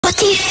What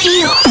do you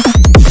feel?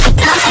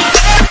 Nothing.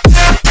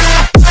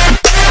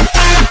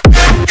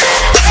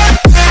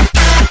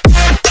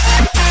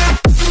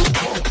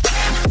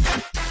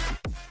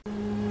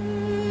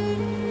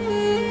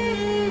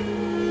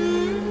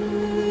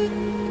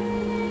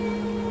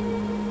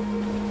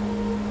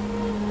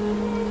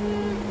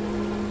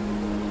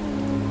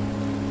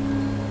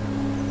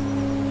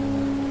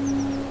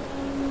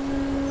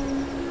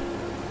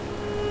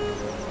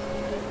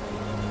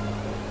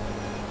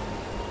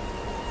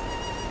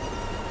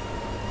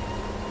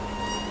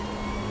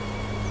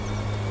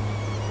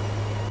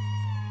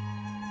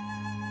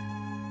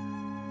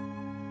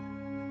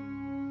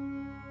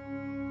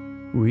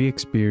 We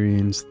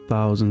experience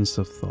thousands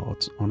of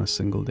thoughts on a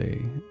single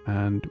day,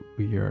 and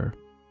we are,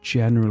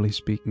 generally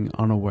speaking,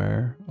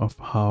 unaware of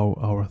how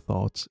our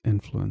thoughts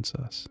influence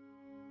us.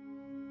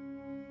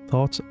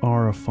 Thoughts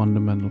are a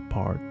fundamental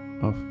part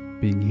of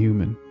being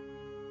human,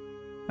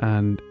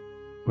 and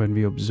when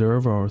we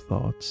observe our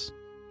thoughts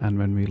and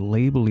when we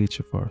label each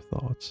of our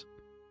thoughts,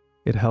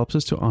 it helps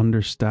us to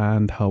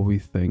understand how we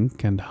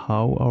think and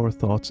how our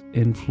thoughts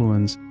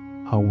influence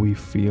how we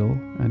feel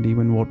and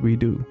even what we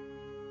do.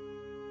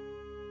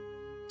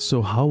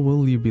 So how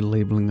will you be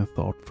labeling a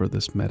thought for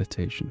this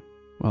meditation?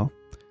 Well,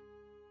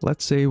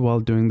 let's say while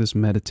doing this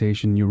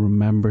meditation you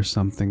remember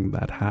something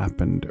that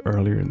happened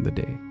earlier in the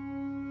day.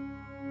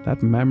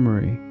 That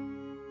memory,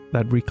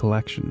 that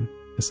recollection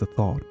is a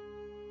thought.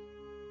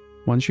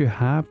 Once you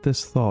have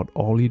this thought,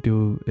 all you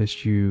do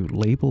is you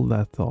label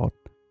that thought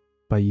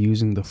by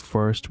using the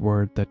first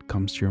word that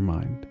comes to your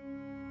mind.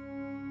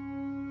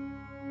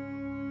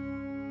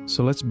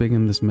 So let's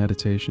begin this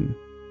meditation.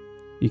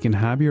 You can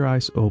have your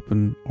eyes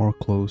open or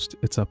closed,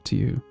 it's up to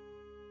you,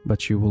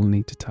 but you will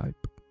need to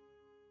type.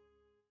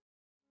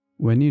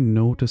 When you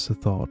notice a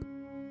thought,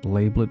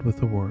 label it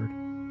with a word.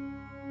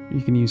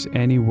 You can use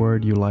any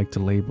word you like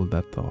to label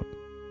that thought.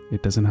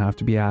 It doesn't have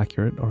to be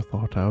accurate or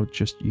thought out,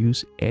 just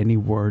use any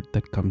word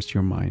that comes to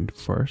your mind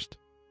first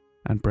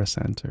and press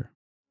enter.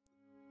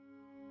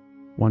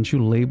 Once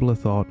you label a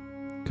thought,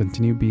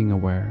 continue being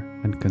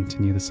aware and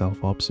continue the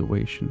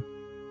self-observation.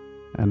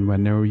 And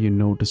whenever you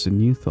notice a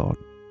new thought,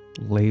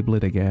 label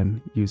it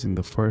again using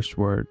the first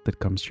word that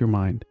comes to your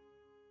mind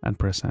and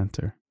press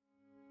enter.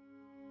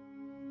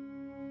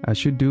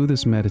 As you do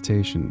this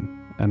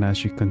meditation and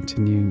as you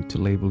continue to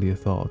label your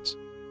thoughts,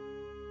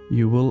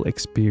 you will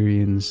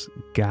experience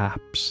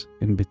gaps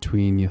in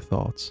between your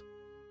thoughts,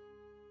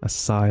 a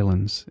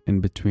silence in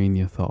between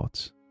your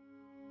thoughts.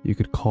 You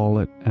could call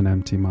it an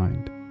empty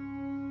mind.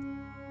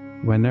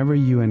 Whenever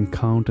you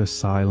encounter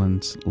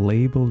silence,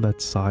 label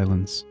that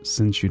silence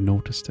since you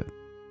noticed it,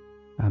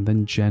 and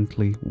then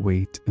gently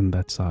wait in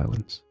that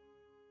silence.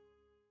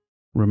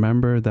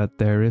 Remember that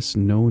there is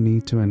no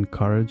need to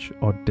encourage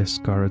or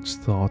discourage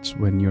thoughts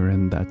when you're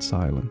in that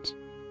silence.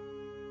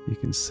 You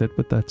can sit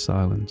with that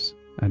silence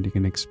and you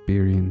can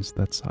experience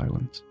that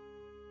silence.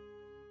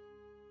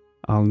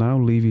 I'll now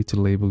leave you to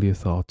label your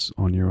thoughts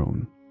on your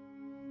own.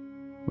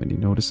 When you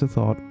notice a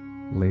thought,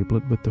 label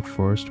it with the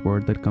first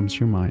word that comes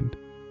to your mind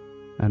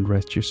and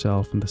rest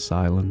yourself in the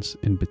silence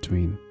in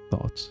between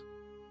thoughts.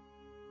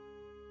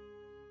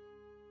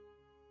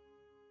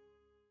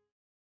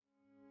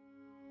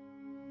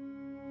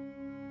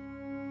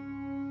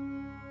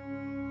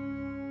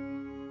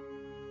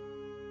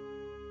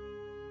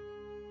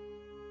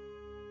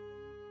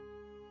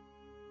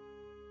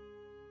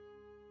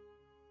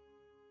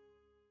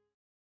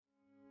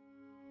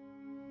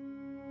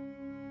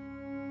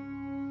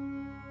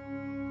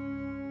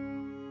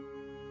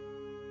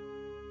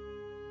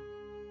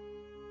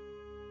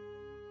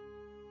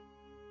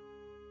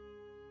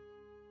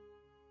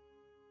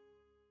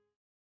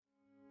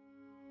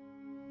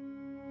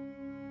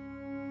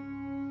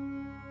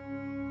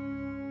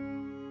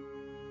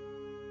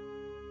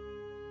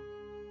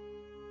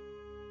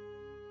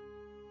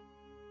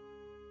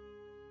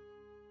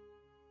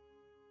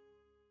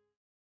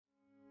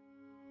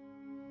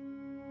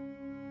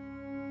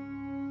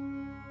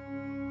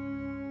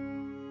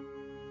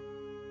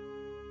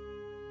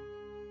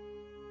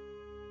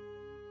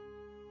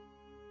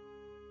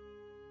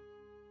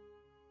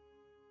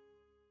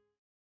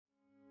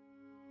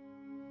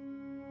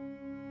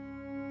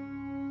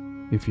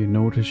 If you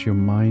notice your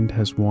mind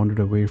has wandered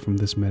away from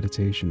this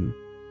meditation,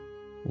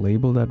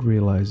 label that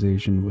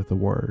realization with a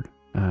word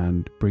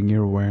and bring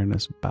your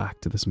awareness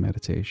back to this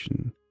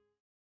meditation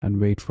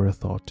and wait for a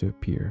thought to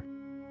appear.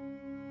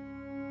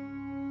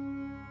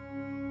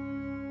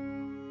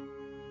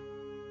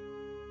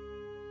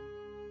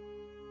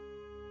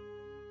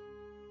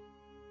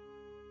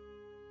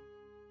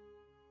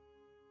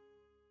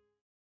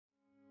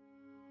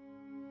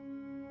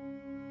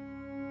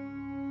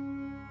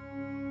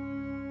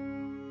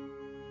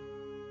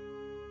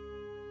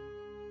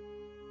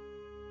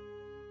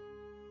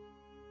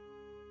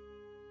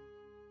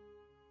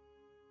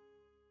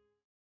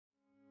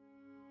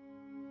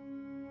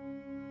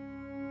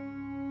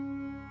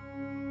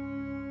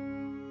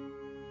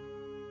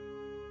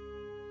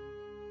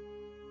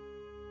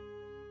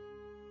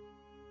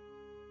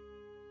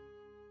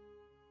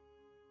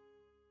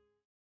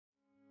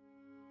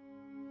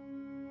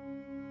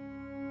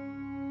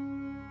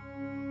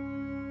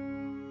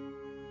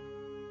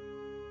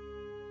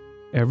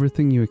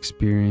 Everything you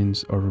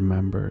experience or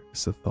remember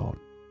is a thought.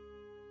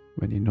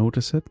 When you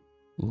notice it,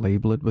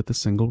 label it with a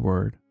single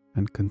word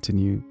and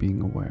continue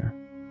being aware.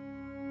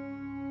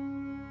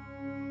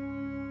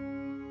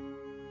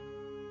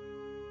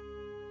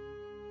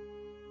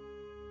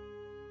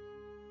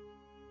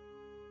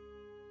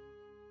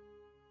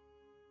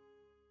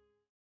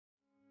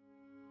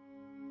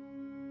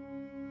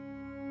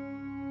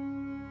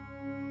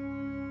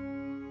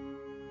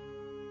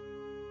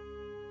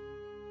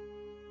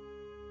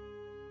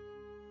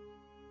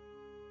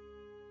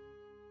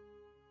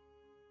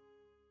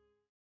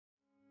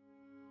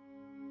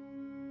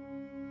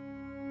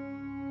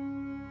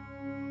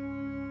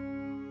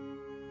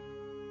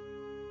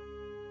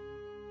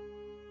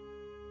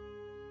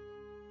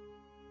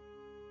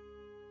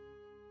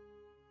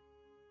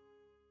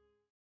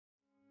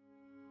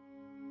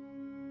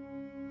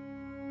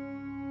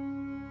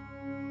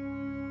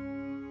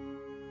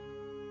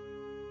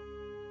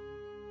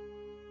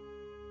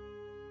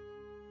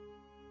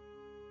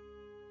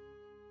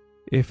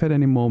 If at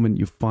any moment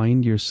you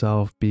find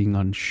yourself being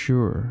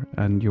unsure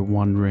and you're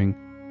wondering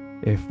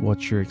if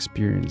what you're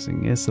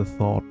experiencing is a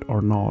thought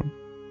or not,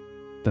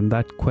 then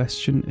that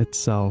question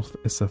itself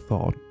is a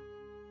thought,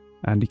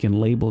 and you can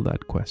label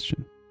that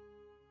question.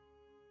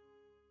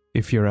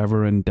 If you're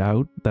ever in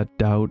doubt, that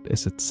doubt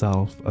is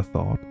itself a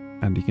thought,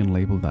 and you can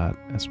label that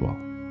as well.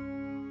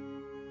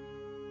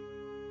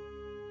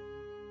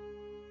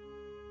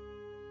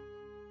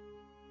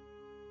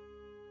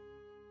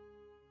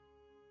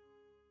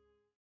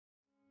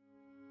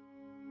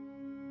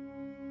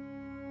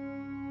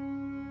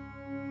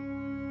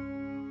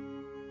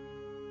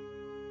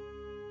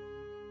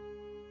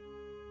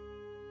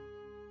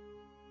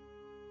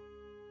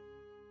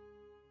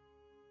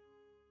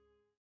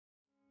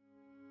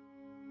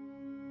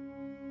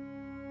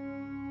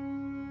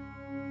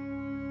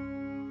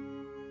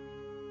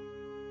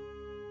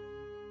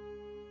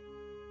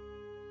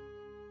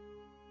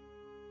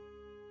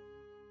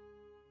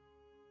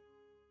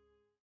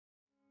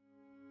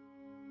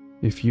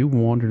 If you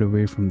wandered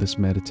away from this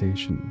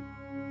meditation,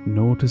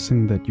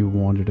 noticing that you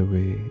wandered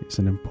away is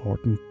an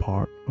important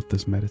part of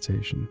this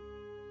meditation.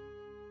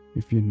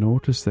 If you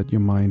notice that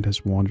your mind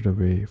has wandered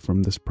away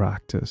from this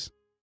practice,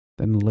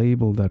 then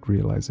label that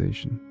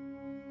realization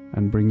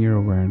and bring your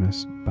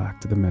awareness back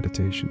to the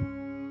meditation.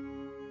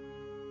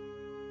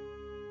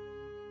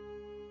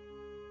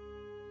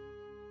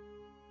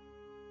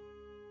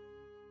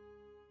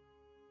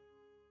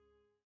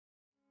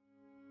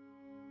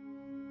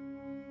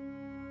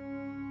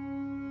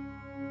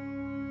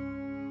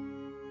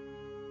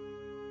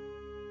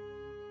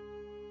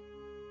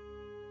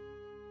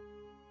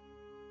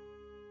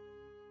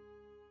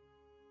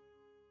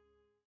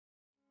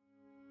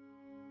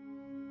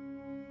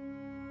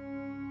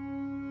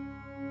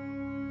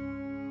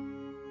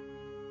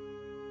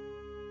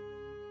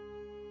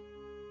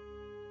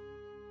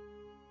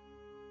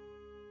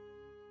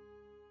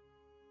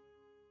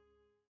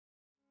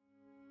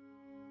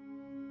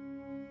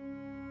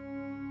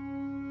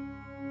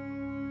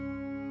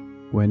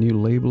 When you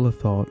label a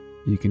thought,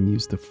 you can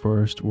use the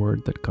first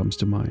word that comes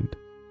to mind.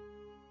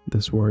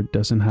 This word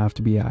doesn't have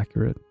to be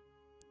accurate.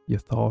 Your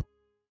thought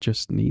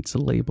just needs a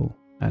label,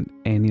 and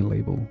any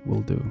label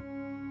will do.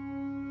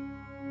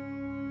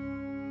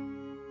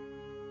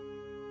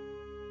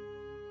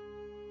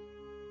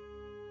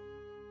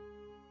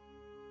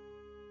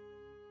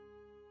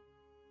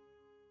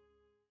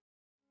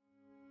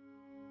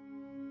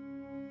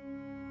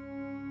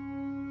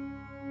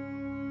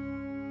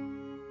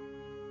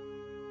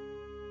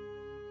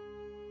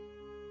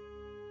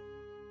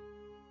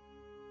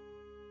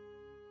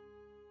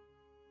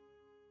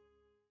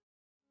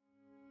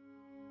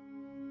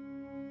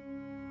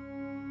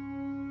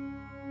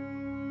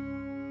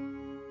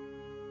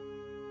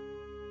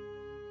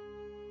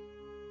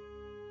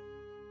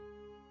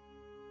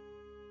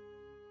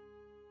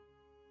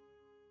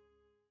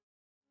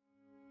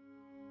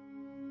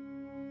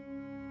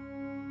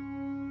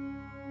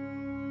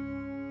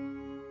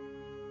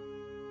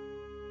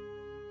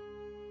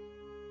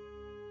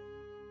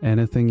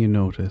 Anything you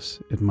notice,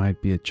 it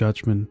might be a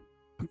judgment,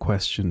 a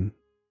question,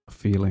 a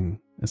feeling,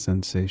 a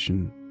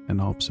sensation, an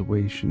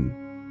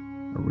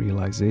observation, a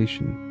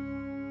realization.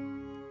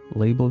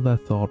 Label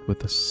that thought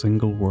with a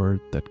single word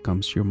that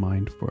comes to your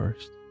mind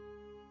first,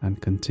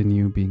 and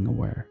continue being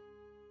aware.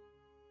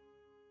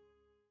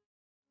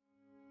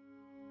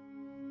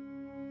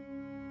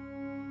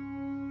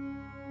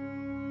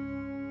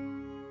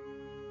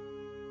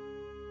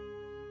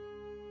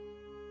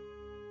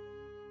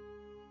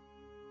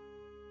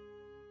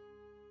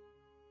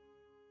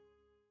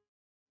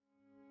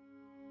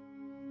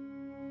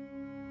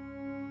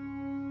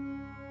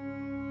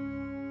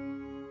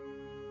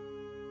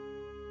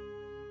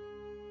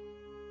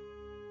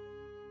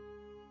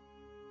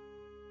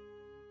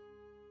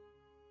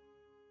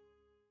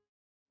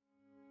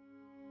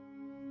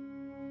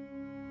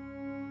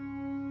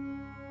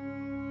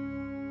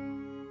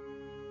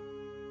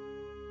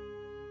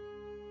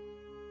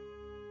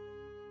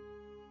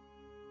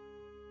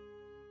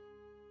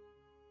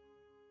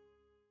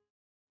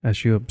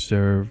 As you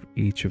observe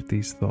each of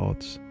these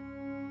thoughts,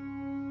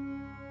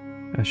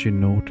 as you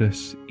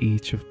notice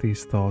each of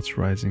these thoughts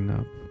rising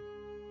up,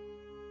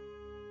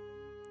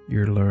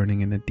 you're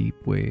learning in a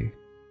deep way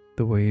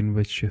the way in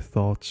which your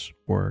thoughts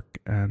work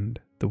and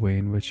the way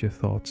in which your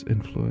thoughts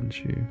influence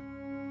you.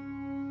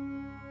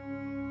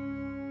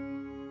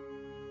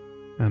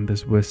 And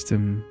this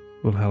wisdom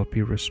will help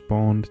you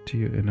respond to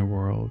your inner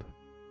world